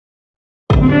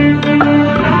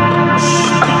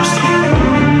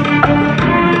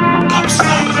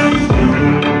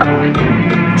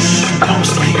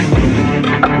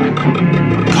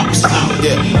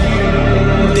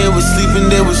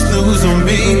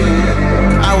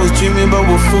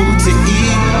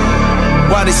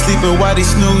Why they sleeping, why they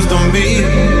snoozed on me?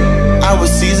 I was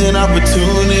seizing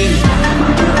opportunity.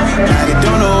 Now they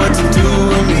don't know what to do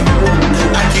with me.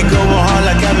 I keep going hard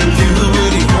like I'm in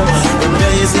puberty.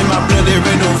 Rebellions in my blood, there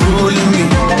ain't no ruling me.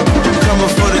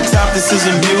 Coming for the top, this is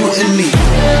a mutiny.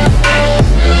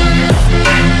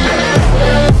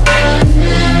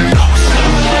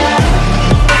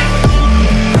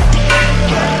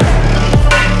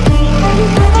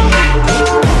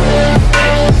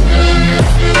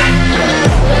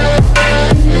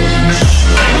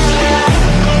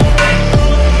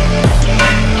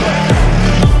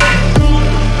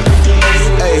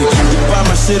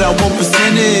 I want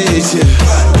percentage, yeah.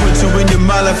 Put you in your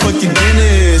mind like fuck your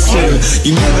Guinness, yeah.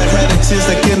 You never had a chance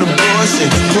like an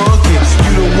abortion. Broken,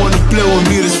 you don't wanna play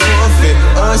with me, this forfeit.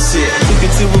 Oh shit, took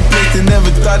it to a place that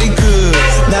never thought he could.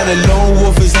 Now the lone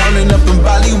wolf is hounding up in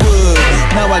Bollywood.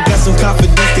 Now I got some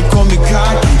confidence, they call me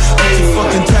cocky. Put your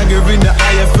fucking tiger in the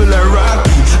eye, I feel like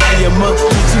Rocky. I am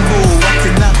untouchable, I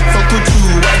cannot fuck with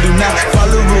you. I do not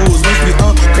follow rules, makes me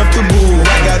uncomfortable.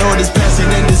 I got all this passion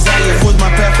and desire, force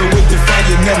my path with the fire.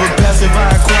 Never passive,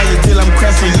 I acquire till I'm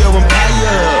crashing your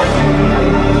empire.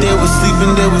 They was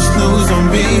sleeping, they was snooze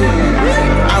on me.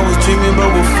 I was dreaming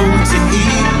about what food to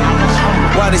eat.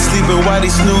 Why they sleeping, why they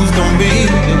snoozed on me?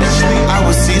 I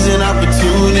was seizing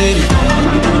opportunity.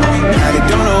 Now they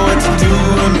don't know what to do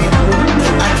with me.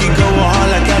 I keep going hard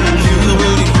like I'm in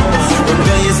puberty.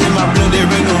 Rebellions in my blood, there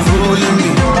ain't no ruling me.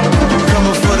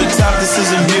 Coming for the top, this is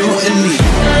a mutiny.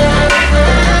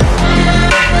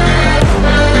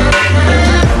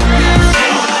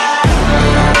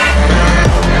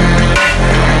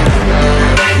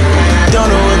 Don't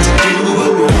know what to do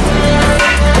with me.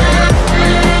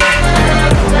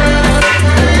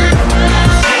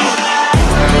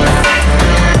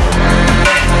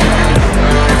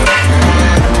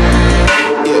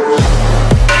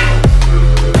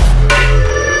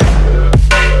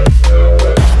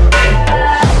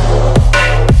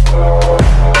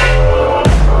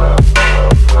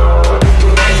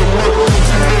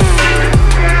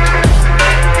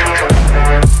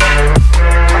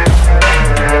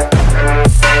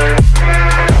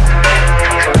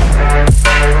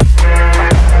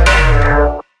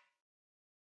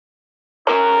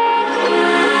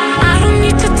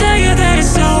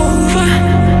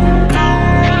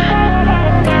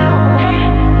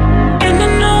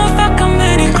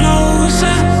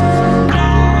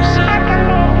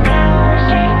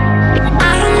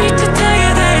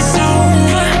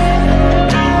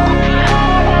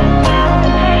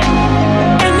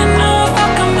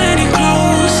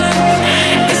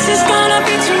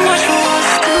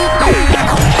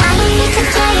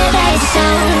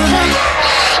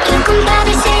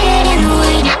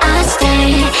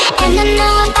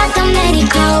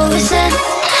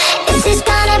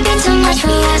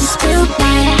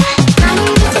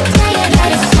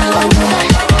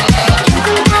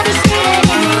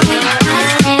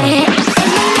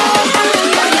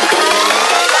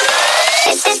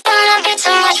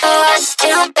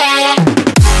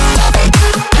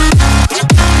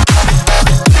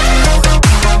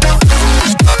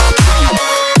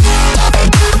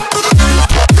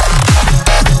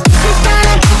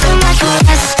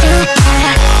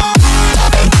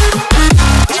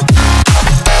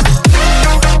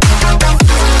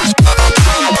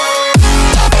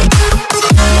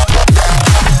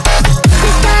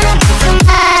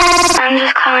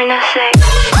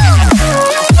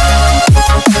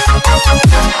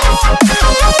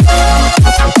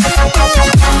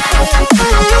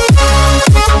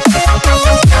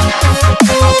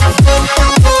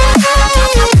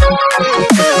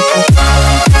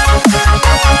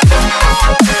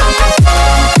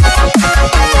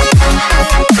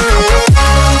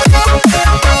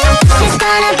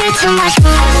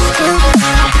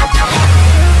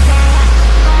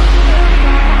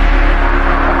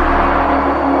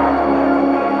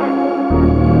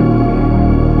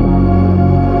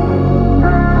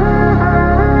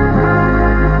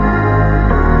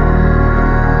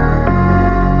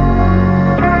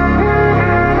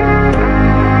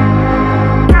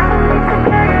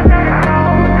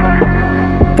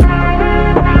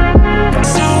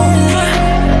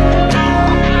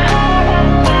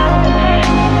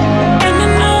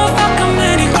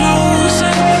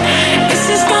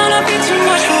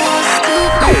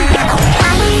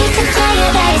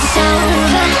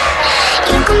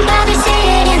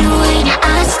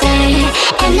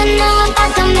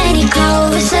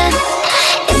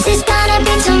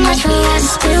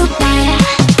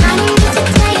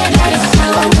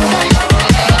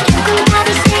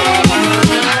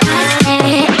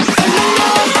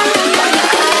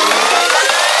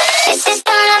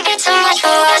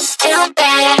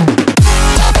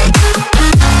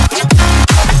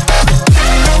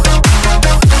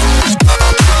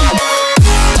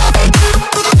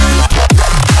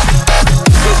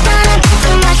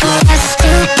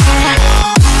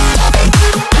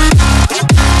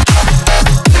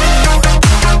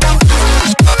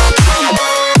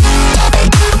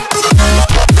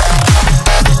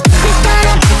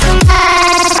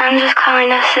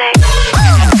 to say.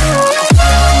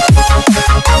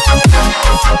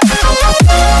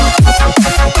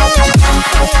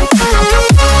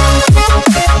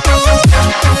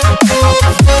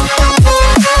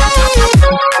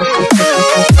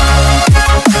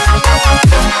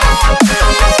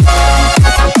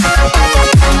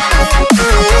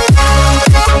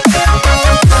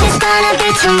 It's gonna be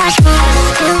too much for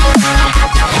us to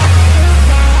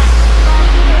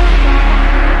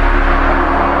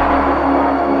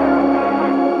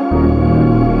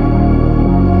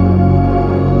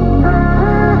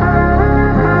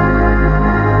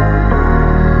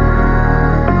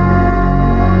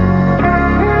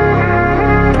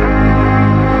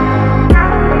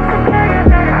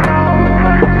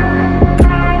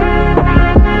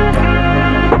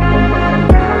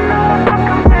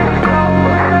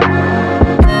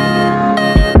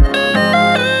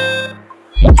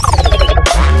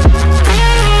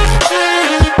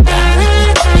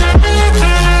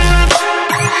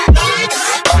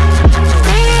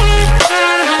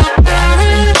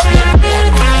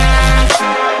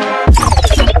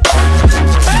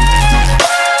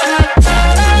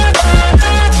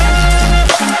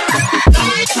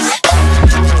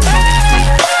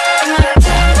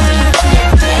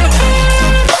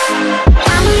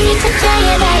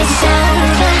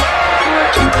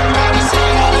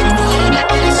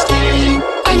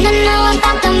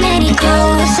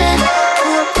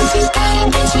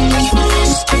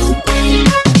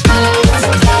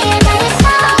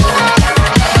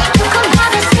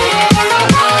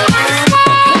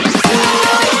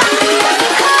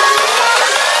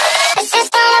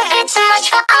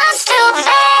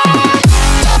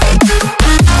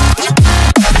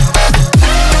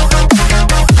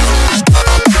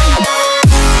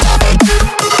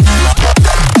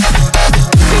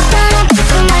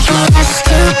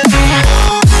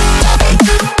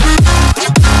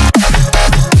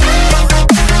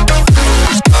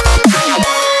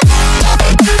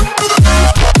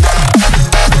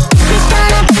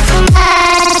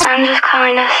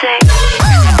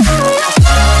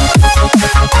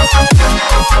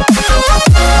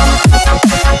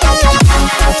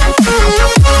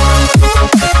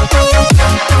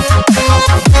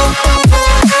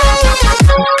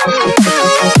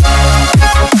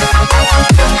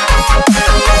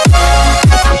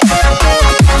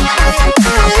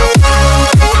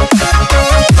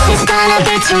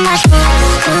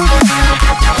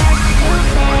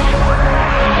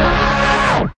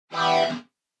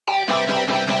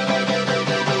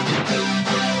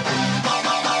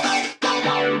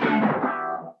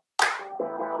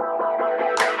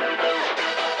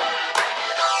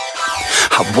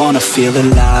I wanna feel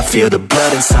alive, feel the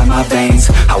blood inside my veins.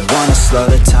 I wanna slow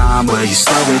the time, will you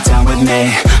slow it down with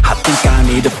me? I think I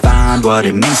need to find what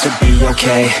it means to be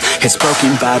okay. It's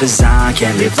broken by design,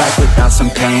 can't live life without some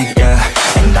pain, yeah.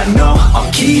 And I know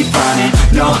I'll keep running,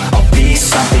 no, I'll be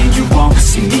something you won't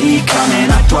see me coming.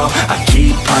 I grow, I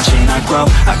keep punching, I grow,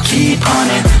 I keep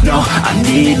hunting. No, I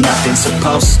need nothing,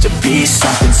 supposed to be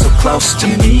something so close to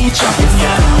me. Jumping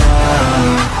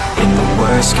out in the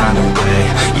worst kind of way.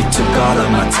 You took all of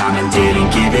my time and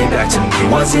didn't give it back to me.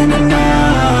 Wasn't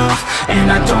enough,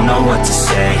 and I don't know what to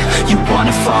say. You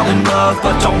wanna fall in love,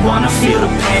 but don't wanna feel the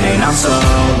pain. And I'm so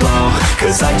low,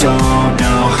 cause I don't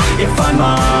know if I'm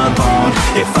alone,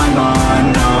 if I'm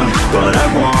unknown. But I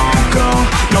won't go,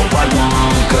 no I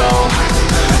won't go.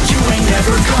 You ain't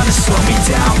never gonna slow me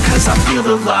down, cause I feel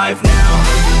alive now.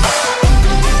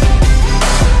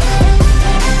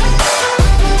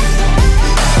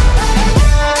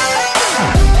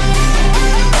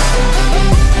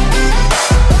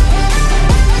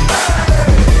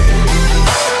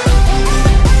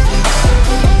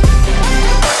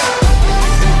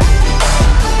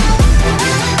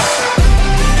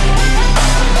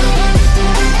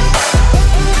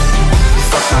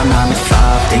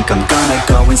 Think I'm gonna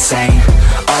go insane.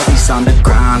 Always on the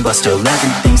grind, but still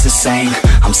everything's the same.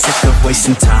 I'm sick of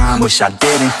wasting time, wish I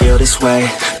didn't feel this way.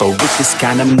 But with this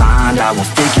kind of mind, I will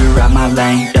figure out my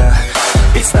lane, yeah.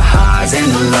 It's the highs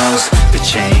and the lows, the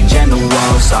change and the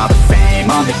woes. All the fame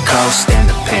on the coast and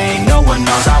the pain no one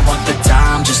knows. I want the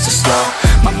time just to slow,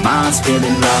 my mind's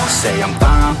feeling low. Say I'm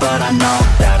fine, but I know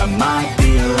that I might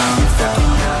be alone.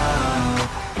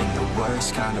 In the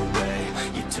worst kind of way,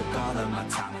 you took all of my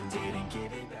time and didn't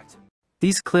give it back to me.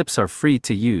 These clips are free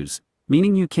to use,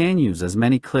 meaning you can use as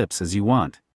many clips as you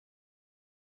want.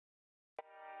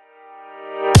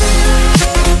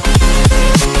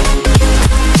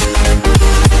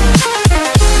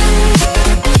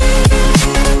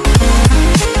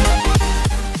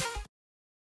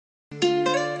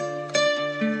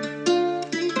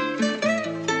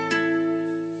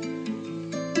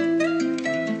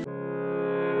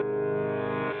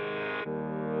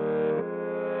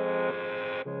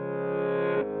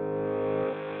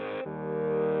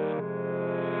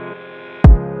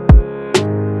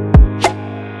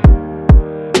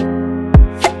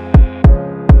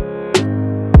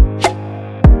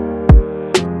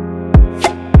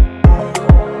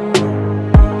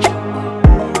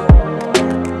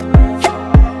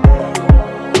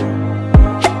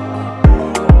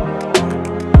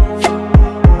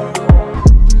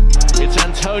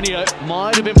 Antonio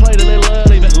might have been played a little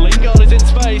early, but Lingard is in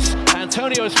space.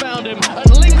 Antonio has found him,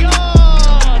 and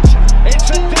Lingard!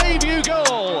 It's a debut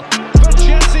goal for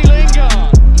Jesse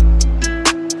Lingard.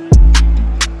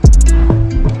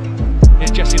 Here's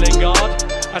Jesse Lingard,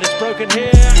 and it's broken here,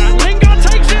 and Lingard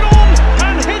takes it on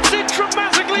and hits it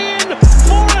dramatically in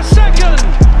for a second.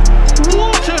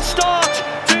 What a start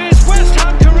to his West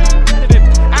Ham career.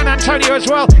 And Antonio as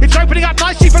well. It's opening up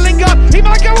nicely for Lingard. He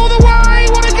might go all the way.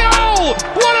 What a goal!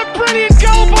 What a brilliant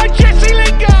goal by Jesse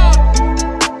Lingard!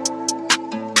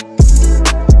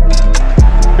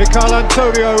 Mikel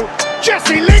Antonio,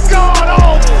 Jesse Lingard,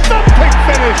 oh, thumping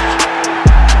finish!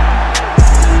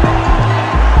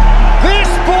 This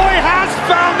boy has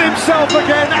found himself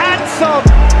again, and some.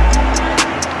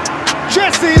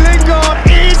 Jesse Lingard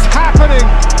is happening.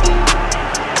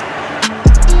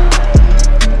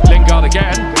 Lingard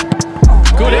again.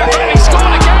 Good effort, he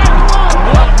scored again!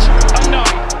 What a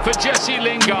night for Jesse Lingard.